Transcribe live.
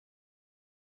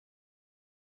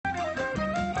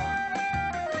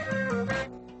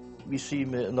sí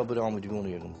me an obair am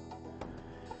gúnaígan.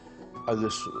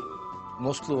 Agus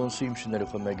Musclú an síimsin ar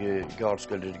chu me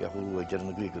gárscoilir go chuú dear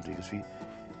na gcuige agus hí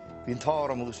an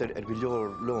tám agus go leor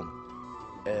lom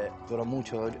gur an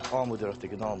múteáid adhmadóireachta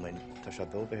go námain tá sé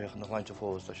beobaithe na bhainte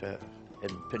fós tá sé in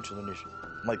pinsean is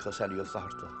Michael Sally ó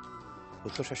Saharta.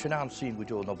 Gus chu sé sin an síim go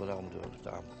deo an obair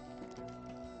adhmadóireachta am.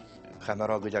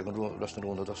 Chaimar agad ag an ras na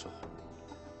róna dosach.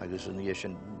 Agus an é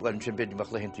sin bhain sin beidir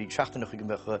meach lehéntí seachtainach go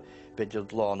mecha beidir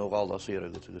lán ó gála séar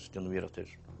agus denmíachtar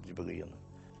dí bagaíonna.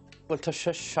 Wel, tá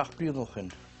sé 7 bliain ó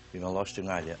chun bhí me láiste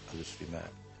gáile agus bhí me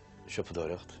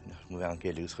siopadóireacht mú bheith an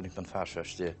céile agus chunig an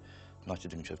fearste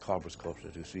náidir sé carbras cóir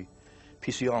agus bhí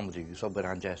PC ámadí agus obair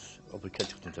an deas obair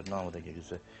ceilteachtain ar námada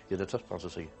agus iad a tuspása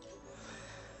sí.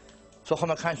 So chu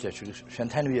me caint leis agus sé an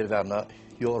tenmhíar bhena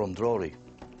Diarmuid Mac.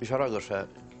 Bhí sé agur sé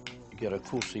gur a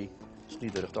cuasaí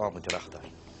sníidireacht adhmadóireachta.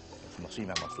 Má sí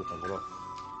me más na gorá.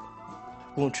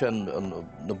 Bún sin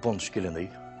na bun skillinnaí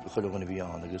go chuilehanna bhí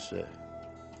an agus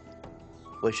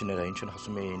Leis sin ar sin has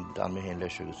méon dan mé héin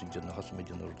leis agus ag na has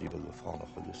méidir ar díbal go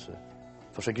fánach agus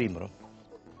fa sé grímara.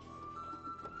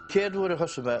 Céadúir a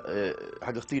has me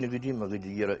hagachtína go ddíma go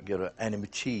dtí gur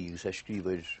animatí gus é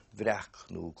scríbir bhreach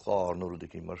nó chlár nó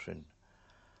rud mar sin.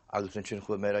 Agus an sin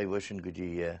chu mé rahhair sin go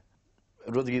dtí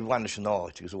rud í bhaine sin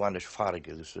áit agus bhaine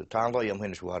farige agus tá an láí am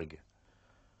héine warige.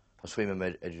 As fuime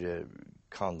me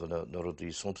canga na rud í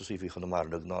suntasí fi chun na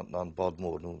marnach ná an bad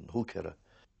mór nó húceire.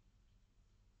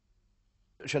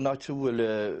 Se náú bhfuil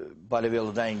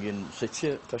bailile Daingin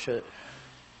site tá sé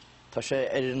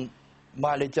ar an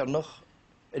mála dearnach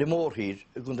ar an mórthír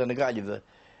a gún na gaiileh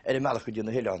ar an meach go dtí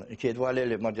na Héileán, an céad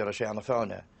bháile mar dear sé anna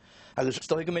fána. Agus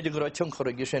stoigh go méidir go raibh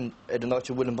tionchar sin ar an náú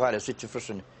bhfuil an baile site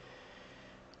frisin.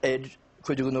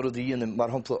 Chuidir go rud dhéanam mar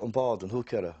hampla an bád an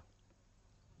húceire.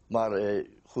 Mar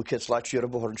chucéad sláitií ar a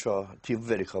bhór an seo tíomh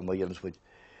Mhericha má dhéanamsmuid.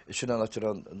 Sin an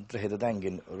an drehéad a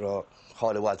Daingin rá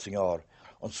chála bháil sin ár.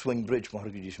 An swing bridge mar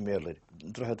gudí sem méirleid.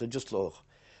 Drahad a just loch.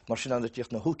 Mar sin an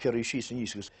tíocht na húceir sí san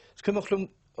níos. Cumachlum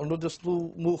an rud is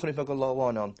múchannig me go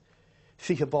láháin an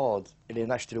fiche bád i le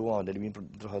neistir bháin a bhín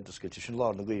drahad a scilte sin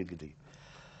lá na gaige gotí.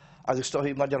 Agus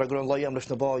stohí mar dear a gur an laam leis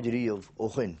na báid riomh ó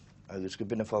chuin, agus go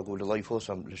binna fá go le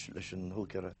laifósam leis an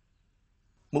húceire.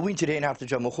 Má bhainte réon harta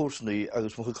deam mo chósannaí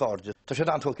agus mo chucáde. Tá sé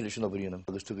antócail leis an obaíonam,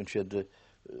 agus tugann siad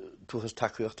túchas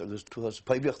takeíocht agus túchas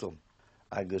peibíochtm.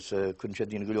 Agus chun sé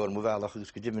dína go leor mo bhealach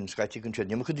agus go dtíiminn scaiti chun sé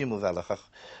nimach go dtí mo bhealach ach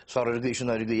sá a gaiisi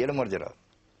na go dhéile mar deire.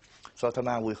 Sá tá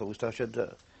náhuiich agus tá sé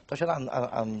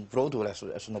an bhródú leis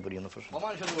an obaíonna fir.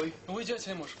 Má sé bhfuil, bhfuil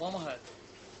sé mar má.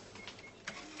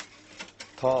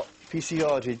 Tá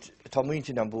PCáid tá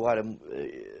muointe an bhhaim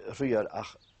riar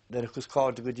ach der chus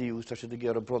cáda go dtíús tá sé de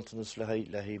ggéar a brontanas le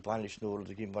hí bainlis nóir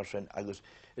a gin mar sin agus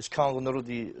is cá an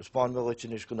rudí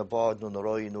Spáinmhaitin is go na bád nó na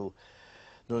roiinú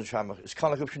nó seach. Is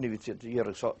cána go sin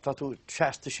dhéar tá tú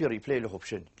 60 sií pléile hop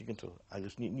sin tú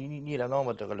agus ní an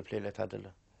ámad a go le pléile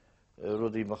taiile.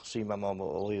 Rudí mar sí má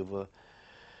óíomh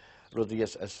rudí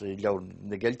leabhar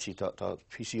na geiltí tá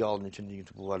PCáil sin dín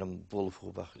tú bhil an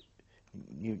bolfúbach.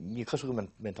 Ní cos go men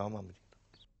ámid.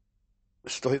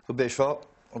 Stoigh go béis seo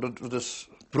an rud is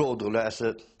bródú leis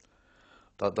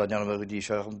tá neanam go dtí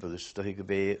seo an bugus stoigh go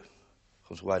bé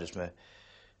chun bhhaidir me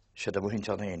sé a bhhaint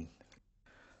an héin.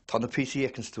 Tá na PC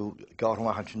ekens tú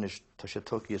garmachan sin tá sé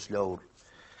tuí is leabhar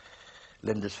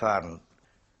lindas fearn.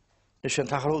 Is sin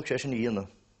tathróg sé sin íana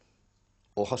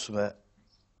ó hasime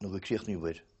nó go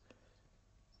críochníúir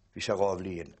hí sé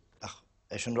gábhlíon ach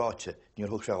is an ráite níor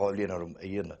thug sé gábhlíon arm a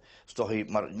dhéana. Stohí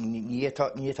mar ní a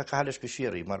caiiles go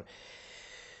sií mar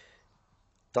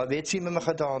tá bhéad sí me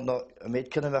mecha dá a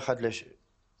méid cinna mechad leis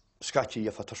scatí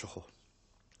a fatá chu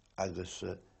agus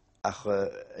ach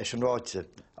is an ráite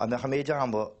a mecha méid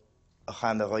amba a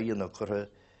chaime raíonna chur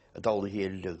a dála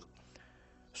héal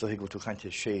so hi go tú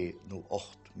chainte 6 nó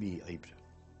 8,000 éibre.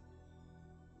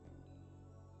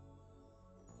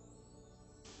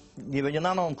 Ní bhain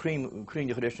an an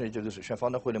críne réisna agus sé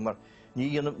fanna chuile mar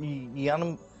ní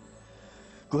anam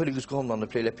gohirigus gom an na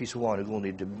pléile píháin a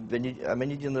gúnaí a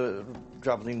mení dína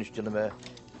drabníine dína me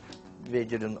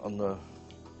bhéidir an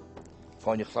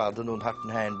fáinine chládan nó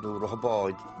hartan hain nó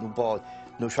rohabáid nó báid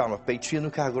nó seach beit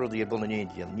tríanú cegur í buna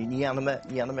éidirn. Ní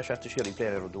anna me seasta sií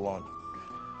pléir ó doháin.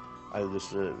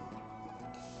 Agus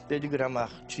beidir gur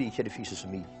amach 3 fi sa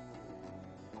mí.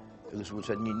 Agus bhúil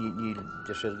sé ní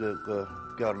de sé go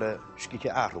gar le scíte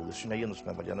airú, agus sinna dhéanas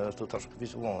me mar deanna tú tar go ví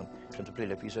bháin sin a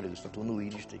pléile pí agus tú nó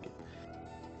íristeige.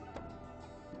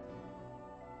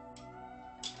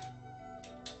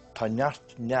 Tá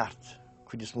neart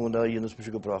chuid is múna dhéanas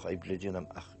me go brach é bléidirnam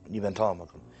ach ní bhain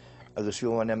táachchan. Agus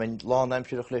fiúin lán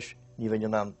aimseach leis ní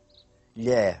bhain an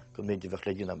le go méidir bheith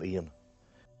léidirnam a dhéana.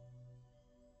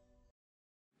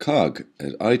 Cog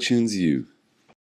at iTunes U.